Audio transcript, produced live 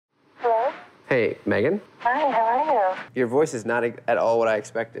Hey, Megan? Hi, how are you? Your voice is not at all what I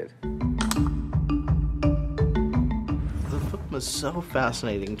expected. The film is so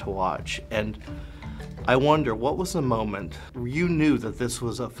fascinating to watch, and I wonder, what was the moment where you knew that this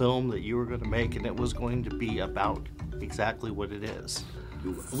was a film that you were going to make and it was going to be about exactly what it is?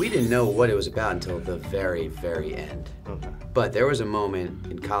 We didn't know what it was about until the very, very end. Okay. But there was a moment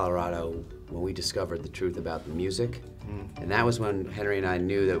in Colorado when we discovered the truth about the music. And that was when Henry and I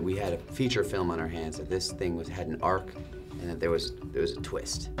knew that we had a feature film on our hands, that this thing had an arc and that there was a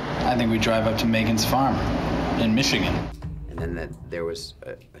twist. I think we drive up to Megan's farm in Michigan. And then that there was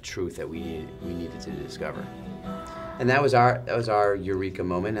a truth that we needed to discover. And that was our eureka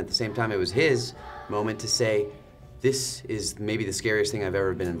moment. At the same time, it was his moment to say, this is maybe the scariest thing I've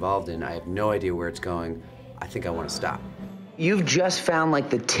ever been involved in. I have no idea where it's going. I think I want to stop. You've just found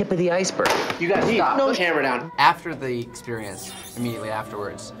like the tip of the iceberg. You gotta stop. Put the camera down. After the experience, immediately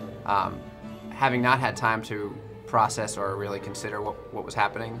afterwards, having not had time to process or really consider what was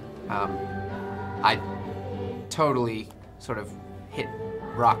happening, I totally sort of hit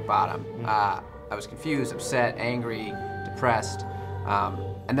rock bottom. I was confused, upset, angry, depressed,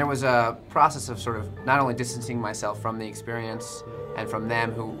 and there was a process of sort of not only distancing myself from the experience and from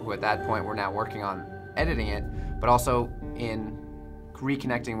them who at that point were now working on editing it, but also in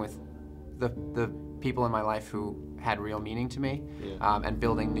reconnecting with the people in my life who had real meaning to me, and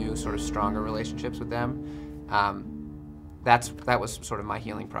building new sort of stronger relationships with them. That was sort of my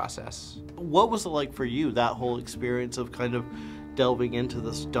healing process. What was it like for you, that whole experience of kind of delving into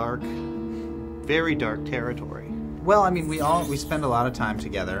this dark, very dark territory? Well, I mean, we spend a lot of time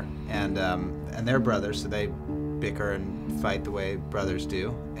together, and they're brothers, so they bicker and fight the way brothers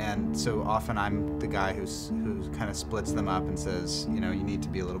do, and so often I'm the guy who kind of splits them up and says, you know, you need to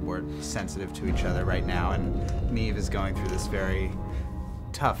be a little more sensitive to each other right now, and Neve is going through this very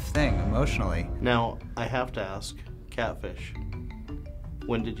tough thing emotionally. Now, I have to ask, Catfish,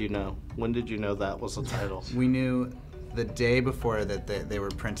 when did you know? When did you know that was the title? We knew the day before that they were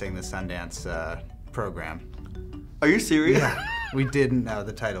printing the Sundance program. Are you serious? Yeah. We didn't know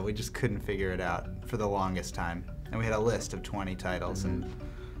the title. We just couldn't figure it out for the longest time. And we had a list of 20 titles, and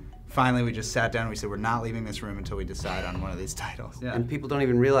finally we just sat down and we said, we're not leaving this room until we decide on one of these titles. Yeah. And people don't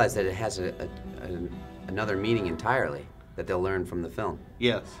even realize that it has another meaning entirely that they'll learn from the film.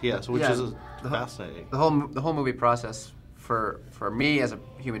 Yes, which is fascinating. The whole movie process for me as a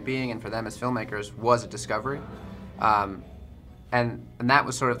human being and for them as filmmakers was a discovery, and that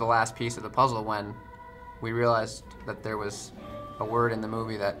was sort of the last piece of the puzzle when we realized that there was a word in the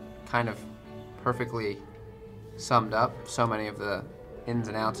movie that kind of perfectly summed up so many of the ins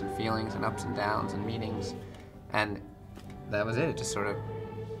and outs and feelings and ups and downs and meanings, and that was it. It just sort of,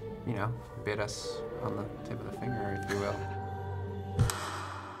 you know, bit us on the tip of the finger, if you will.